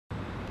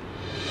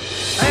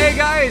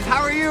guys,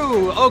 how are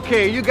you?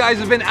 Okay, you guys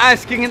have been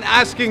asking and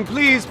asking,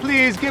 please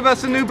give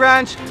us a new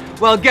branch.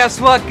 Well,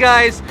 guess what,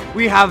 guys?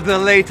 We have the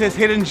latest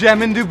hidden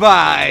gem in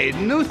Dubai,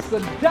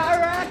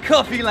 NUSANTARA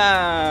Coffee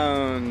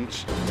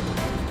Lounge.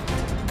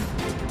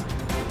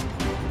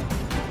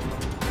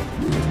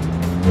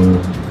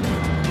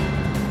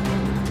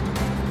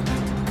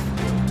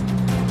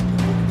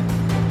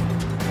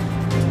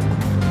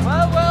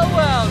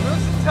 Well,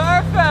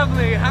 NUSANTARA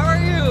family, how are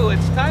you?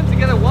 It's time to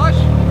get a wash.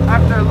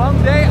 After a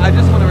long day, I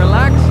just want to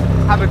relax,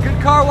 have a good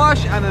car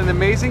wash and an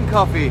amazing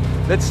coffee.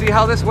 Let's see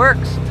how this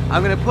works.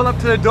 I'm gonna pull up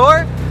to the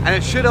door and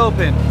it should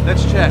open.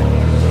 Let's check.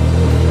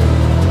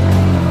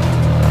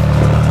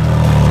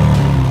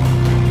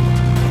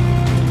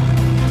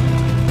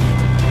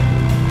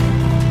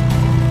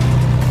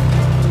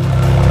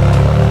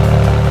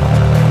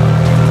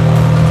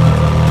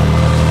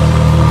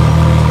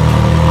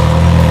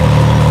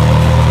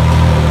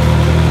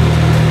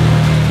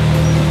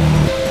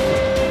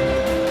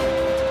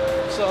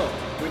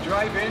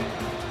 Drive in,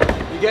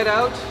 you get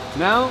out,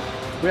 now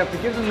we have to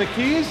give them the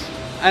keys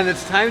and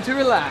it's time to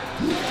relax.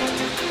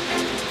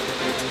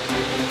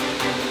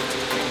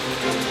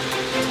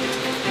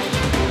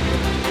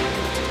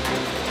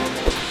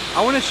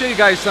 I want to show you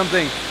guys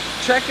something.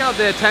 Check out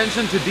the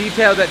attention to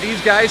detail that these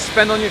guys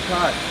spend on your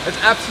car.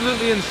 It's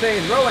absolutely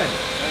insane. Rowan,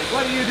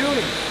 what are you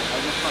doing?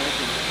 I'm just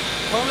polishing.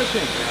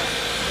 Polishing?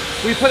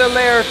 Yeah. We put a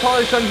layer of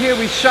polish on here,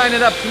 we shine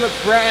it up to look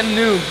brand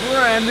new.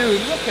 Brand new.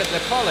 Look at the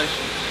polish.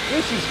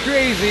 This is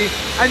crazy,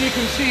 and you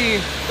can see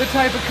the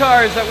type of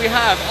cars that we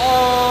have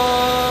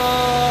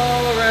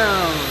all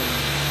around.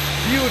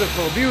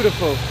 Beautiful,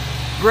 beautiful.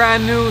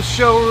 Brand new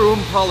showroom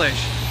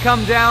polish.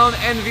 Come down,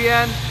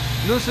 NVN,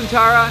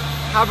 NUSANTARA,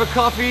 have a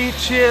coffee,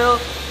 chill.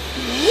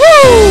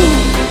 Woo!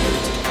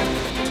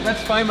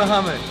 Let's find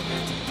Mohammed.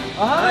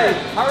 Oh, hi,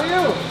 how are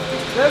you?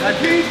 There's the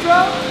keys,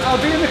 bro. I'll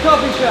be in the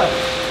coffee shop.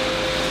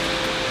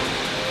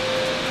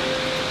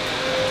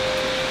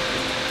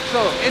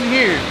 So in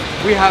here,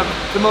 we have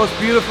the most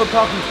beautiful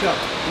coffee shop.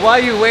 While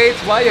you wait,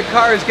 while your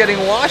car is getting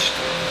washed,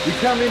 you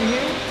come in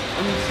here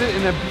and you sit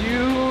in a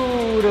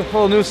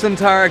beautiful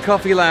NUSANTARA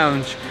coffee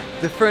lounge.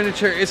 The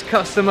furniture is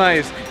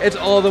customized. It's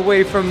all the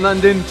way from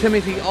London.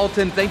 Timothy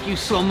Oulton, thank you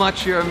so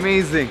much, you're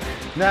amazing.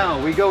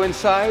 Now we go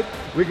inside,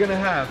 we're gonna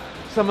have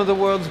some of the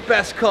world's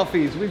best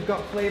coffees. We've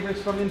got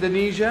flavors from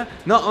Indonesia,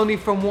 not only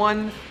from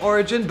one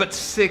origin, but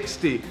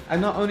 60.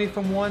 And not only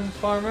from one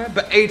farmer,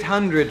 but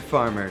 800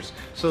 farmers.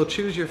 So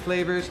choose your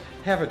flavors,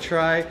 have a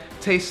try,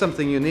 taste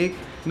something unique.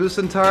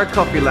 NUSANTARA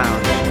Coffee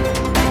Lounge.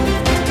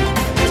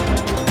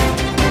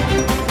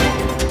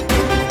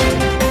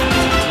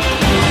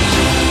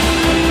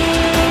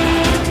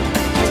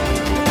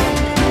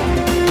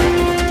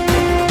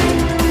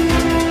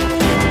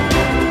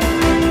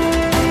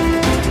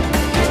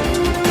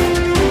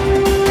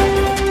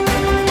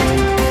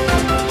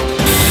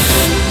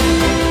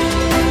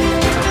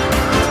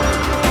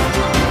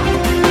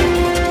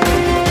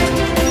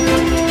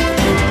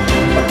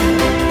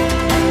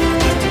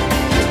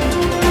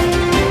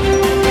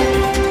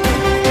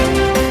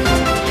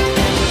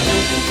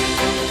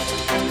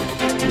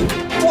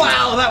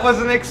 That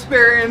was an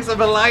experience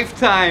of a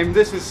lifetime.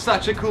 This is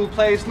such a cool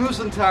place.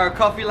 NUSANTARA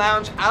Coffee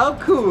Lounge,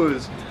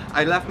 Quoz.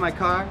 I left my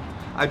car,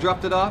 I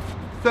dropped it off.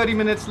 30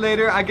 minutes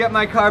later, I get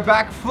my car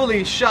back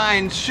fully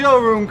shined,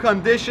 showroom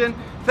condition.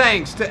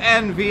 Thanks to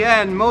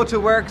NVN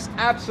Motorworks,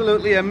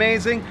 absolutely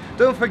amazing.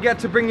 Don't forget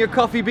to bring your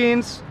coffee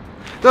beans.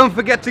 Don't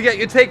forget to get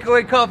your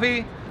takeaway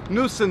coffee.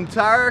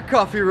 NUSANTARA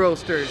Coffee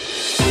Roasters.